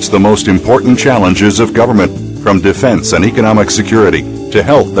supports the most important challenges of government, from defense and economic security to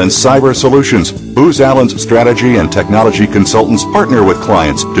health and cyber solutions, Booz Allen's strategy and technology consultants partner with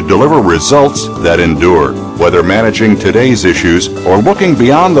clients to deliver results that endure. Whether managing today's issues or looking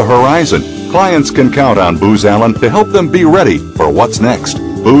beyond the horizon, clients can count on Booz Allen to help them be ready for what's next.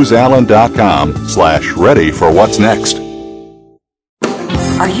 BoozAllen.com/ready for what's next.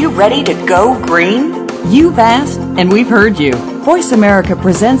 Are you ready to go green? You've asked, and we've heard you. Voice America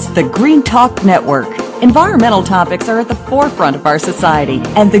presents the Green Talk Network. Environmental topics are at the forefront of our society,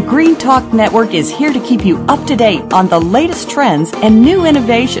 and the Green Talk Network is here to keep you up to date on the latest trends and new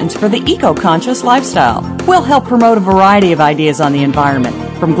innovations for the eco-conscious lifestyle. We'll help promote a variety of ideas on the environment,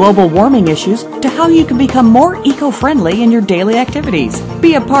 from global warming issues to how you can become more eco-friendly in your daily activities.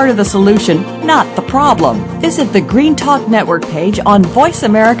 Be a part of the solution, not the problem. Visit the Green Talk Network page on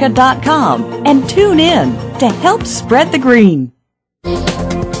voiceamerica.com and tune in to help spread the green.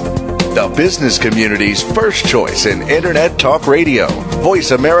 The business community's first choice in Internet Talk Radio.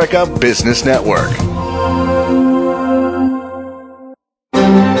 Voice America Business Network.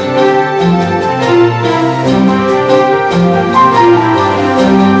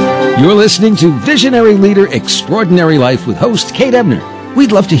 You're listening to Visionary Leader Extraordinary Life with host Kate Ebner.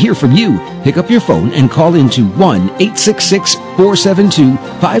 We'd love to hear from you. Pick up your phone and call into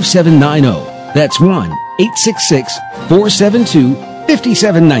 1-866-472-5790. That's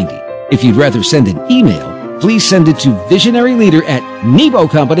 1-866-472-5790. If you'd rather send an email, please send it to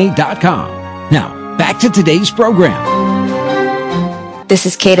visionaryleader@nebocompany.com. Now, back to today's program. This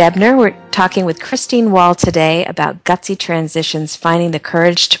is Kate Ebner. We're talking with Christine Wahl today about gutsy transitions, finding the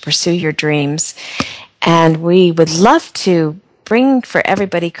courage to pursue your dreams. And we would love to bring for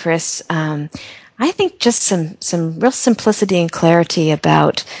everybody, Chris, I think just some real simplicity and clarity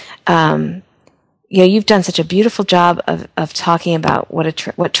about you've done such a beautiful job of talking about what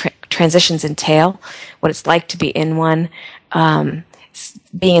transitions entail, what it's like to be in one,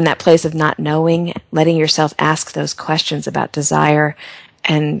 being in that place of not knowing, letting yourself ask those questions about desire,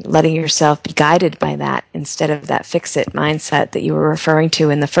 and letting yourself be guided by that instead of that fix-it mindset that you were referring to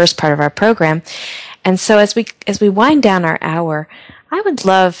in the first part of our program. And so as we wind down our hour, I would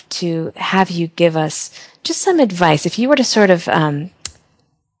love to have you give us just some advice. If you were to sort of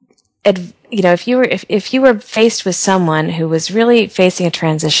if you were faced with someone who was really facing a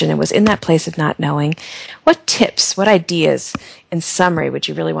transition and was in that place of not knowing, what tips, what ideas, in summary, would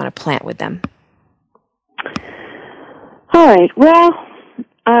you really want to plant with them? All right. Well,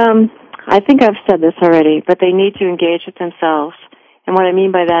 I think I've said this already, but they need to engage with themselves. And what I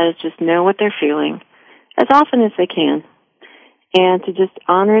mean by that is just know what they're feeling as often as they can. And to just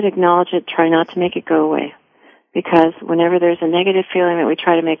honor it, acknowledge it, try not to make it go away. Because whenever there's a negative feeling that we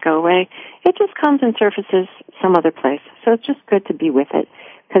try to make go away, it just comes and surfaces some other place. So it's just good to be with it,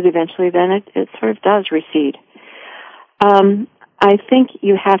 because eventually then it sort of does recede. I think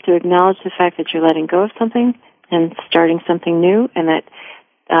you have to acknowledge the fact that you're letting go of something and starting something new, and that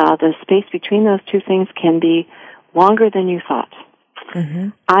the space between those two things can be longer than you thought.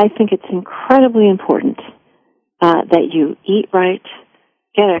 Mm-hmm. I think it's incredibly important that you eat right,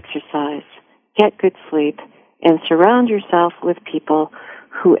 get exercise, get good sleep, and surround yourself with people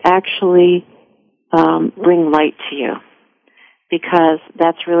who actually bring light to you. Because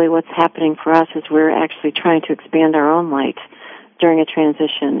that's really what's happening for us, is we're actually trying to expand our own light during a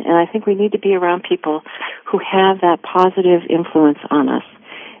transition. And I think we need to be around people who have that positive influence on us.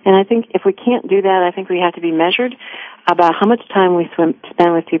 And I think if we can't do that, I think we have to be measured about how much time we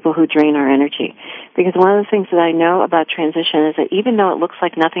spend with people who drain our energy. Because one of the things that I know about transition is that even though it looks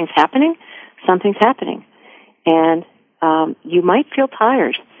like nothing's happening, something's happening. And you might feel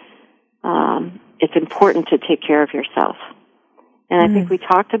tired. It's important to take care of yourself. And I think we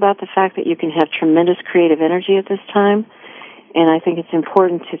talked about the fact that you can have tremendous creative energy at this time. And I think it's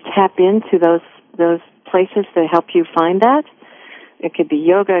important to tap into those places that help you find that. It could be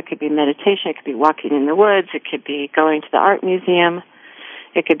yoga, it could be meditation, it could be walking in the woods, it could be going to the art museum,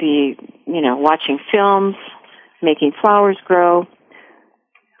 it could be, watching films, making flowers grow.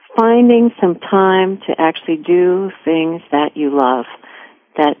 Finding some time to actually do things that you love,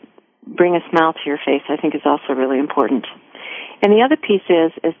 that bring a smile to your face, I think is also really important. And the other piece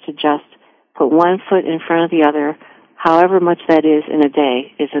is to just put one foot in front of the other, however much that is in a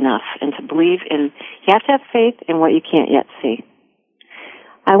day is enough, and to believe in, you have to have faith in what you can't yet see.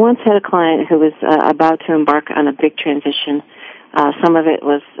 I once had a client who was about to embark on a big transition. Some of it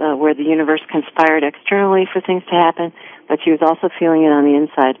was where the universe conspired externally for things to happen, but she was also feeling it on the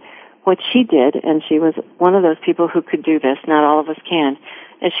inside. What she did, and she was one of those people who could do this, not all of us can,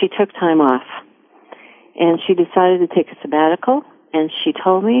 is she took time off. And she decided to take a sabbatical, and she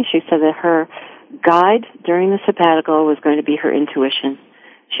told me, she said that her guide during the sabbatical was going to be her intuition.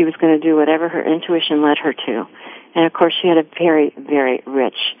 She was going to do whatever her intuition led her to. And of course, she had a very, very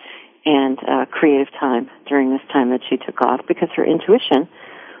rich and creative time during this time that she took off because her intuition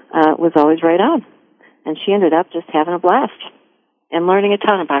was always right on. And she ended up just having a blast and learning a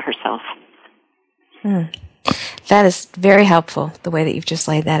ton about herself. That is very helpful, the way that you've just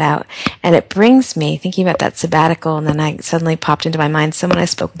laid that out. And it brings me, thinking about that sabbatical, and then I suddenly popped into my mind someone I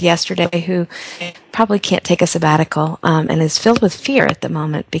spoke with yesterday who probably can't take a sabbatical and is filled with fear at the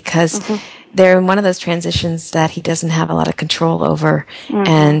moment because they're in one of those transitions that he doesn't have a lot of control over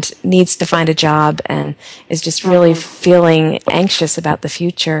and needs to find a job and is just really feeling anxious about the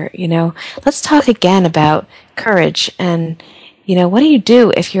future. You know, let's talk again about courage and, you know, what do you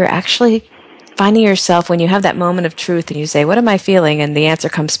do if you're actually finding yourself when you have that moment of truth and you say, what am I feeling? And the answer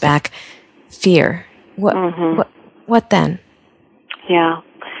comes back, fear. What then? Yeah.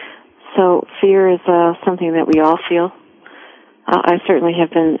 So fear is something that we all feel. I certainly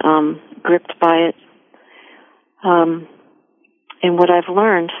have been gripped by it. And what I've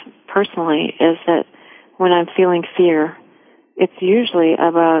learned personally is that when I'm feeling fear, it's usually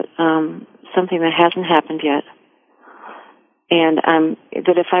about something that hasn't happened yet. And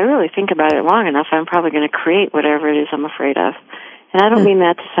that if I really think about it long enough, I'm probably going to create whatever it is I'm afraid of. And I don't mean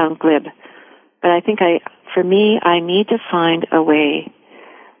that to sound glib, but I think for me, I need to find a way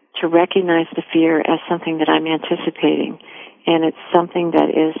to recognize the fear as something that I'm anticipating, and it's something that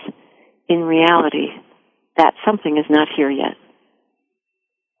is, in reality, that something is not here yet.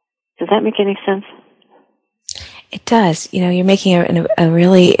 Does that make any sense? It does. You know, you're making a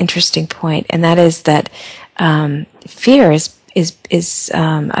really interesting point, and that is that fear is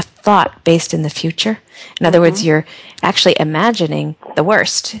a thought based in the future. In other words, you're actually imagining the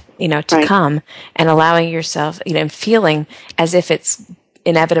worst, you know, to come and allowing yourself, you know, and feeling as if it's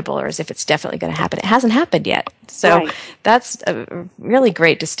inevitable or as if it's definitely going to happen. It hasn't happened yet. So that's a really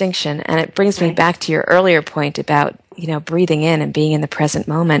great distinction. And it brings me back to your earlier point about, you know, breathing in and being in the present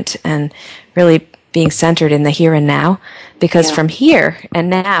moment and really being centered in the here and now, because from here and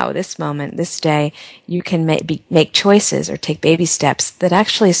now, this moment, this day, you can make choices or take baby steps that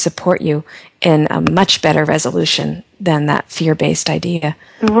actually support you in a much better resolution than that fear-based idea.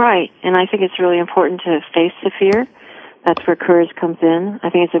 Right, and I think it's really important to face the fear. That's where courage comes in. I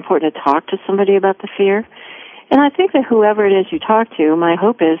think it's important to talk to somebody about the fear. And I think that whoever it is you talk to, my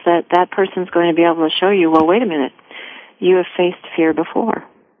hope is that that person's going to be able to show you, well, wait a minute, you have faced fear before.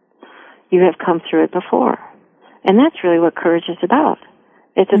 You have come through it before. And that's really what courage is about.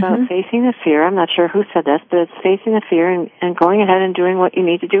 It's about facing the fear. I'm not sure who said this, but it's facing the fear and going ahead and doing what you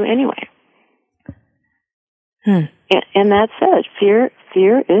need to do anyway. And that said, fear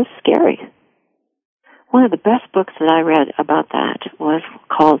is scary. One of the best books that I read about that was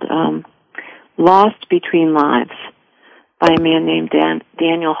called Lost Between Lives by a man named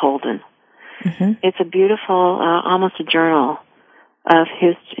Daniel Holden. It's a beautiful, almost a journal of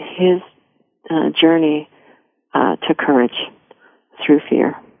his journey to courage through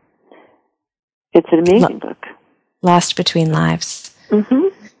fear. It's an amazing book. Lost Between Lives.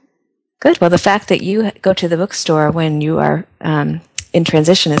 Good. Well, the fact that you go to the bookstore when you are in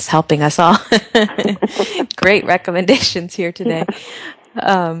transition is helping us all. Great recommendations here today.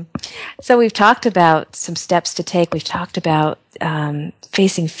 So we've talked about some steps to take. We've talked about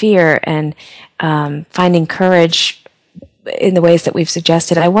facing fear and finding courage in the ways that we've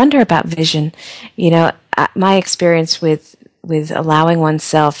suggested. I wonder about vision. You know, my experience with allowing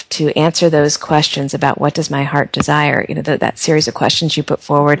oneself to answer those questions about what does my heart desire, you know, that series of questions you put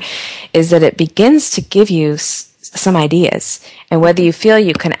forward, is that it begins to give you some ideas. And whether you feel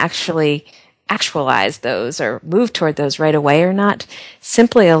you can actually actualize those or move toward those right away or not,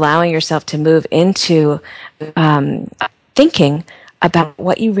 simply allowing yourself to move into thinking about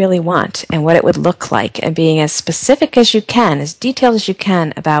what you really want and what it would look like, and being as specific as you can, as detailed as you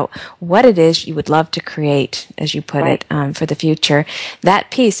can about what it is you would love to create, as you put it, for the future. That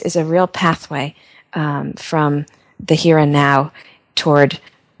piece is a real pathway from the here and now toward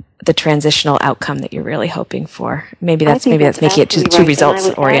the transitional outcome that you're really hoping for. Maybe that's making it too results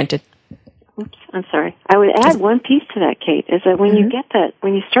oriented. I'm sorry. I would add one piece to that, Kate, is that when you get that,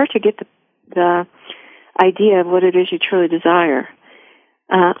 when you start to get the idea of what it is you truly desire,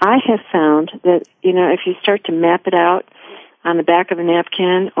 I have found that, you know, if you start to map it out on the back of a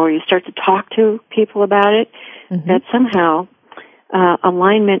napkin or you start to talk to people about it, that somehow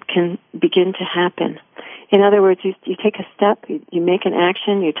alignment can begin to happen. In other words, you take a step, you make an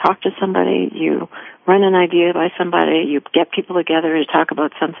action, you talk to somebody, you run an idea by somebody, you get people together to talk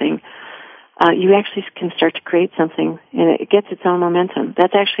about something. You actually can start to create something, and it gets its own momentum.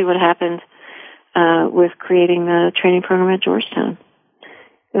 That's actually what happened with creating the training program at Georgetown.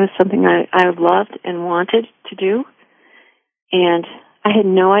 It was something I loved and wanted to do, and I had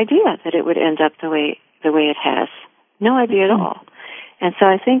no idea that it would end up the way it has. No idea at all. And so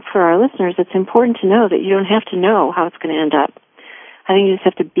I think for our listeners, it's important to know that you don't have to know how it's going to end up. I think you just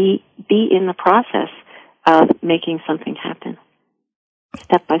have to be in the process of making something happen,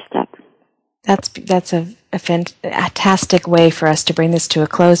 step by step. That's a fantastic way for us to bring this to a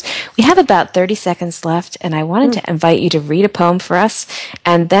close. We have about 30 seconds left, and I wanted to invite you to read a poem for us,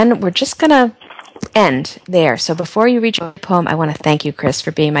 and then we're just going to end there. So before you read your poem, I want to thank you, Chris,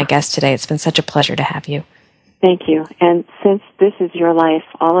 for being my guest today. It's been such a pleasure to have you. Thank you. And since this is your life,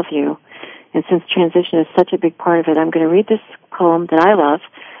 all of you, and since transition is such a big part of it, I'm going to read this poem that I love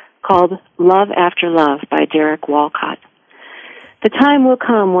called Love After Love by Derek Walcott. The time will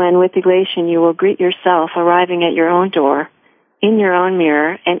come when, with elation, you will greet yourself arriving at your own door, in your own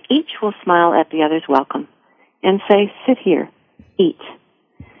mirror, and each will smile at the other's welcome and say, sit here, eat.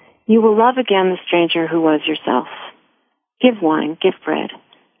 You will love again the stranger who was yourself. Give wine, give bread,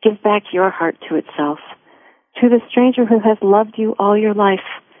 give back your heart to itself, to the stranger who has loved you all your life,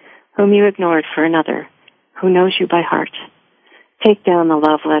 whom you ignored for another, who knows you by heart. Take down the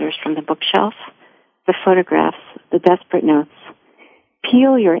love letters from the bookshelf, the photographs, the desperate notes.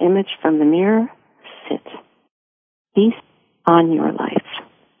 Peel your image from the mirror. Sit. Feast on your life.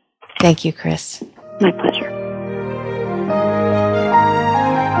 Thank you, Chris. My pleasure.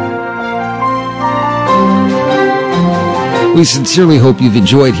 We sincerely hope you've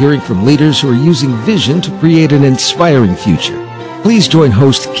enjoyed hearing from leaders who are using vision to create an inspiring future. Please join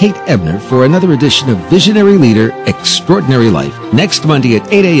host Kate Ebner for another edition of Visionary Leader, Extraordinary Life next Monday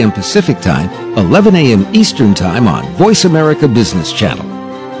at 8 a.m. Pacific Time, 11 a.m. Eastern Time on Voice America Business Channel.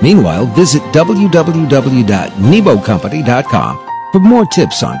 Meanwhile, visit www.nebocompany.com for more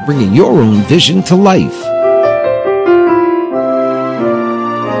tips on bringing your own vision to life.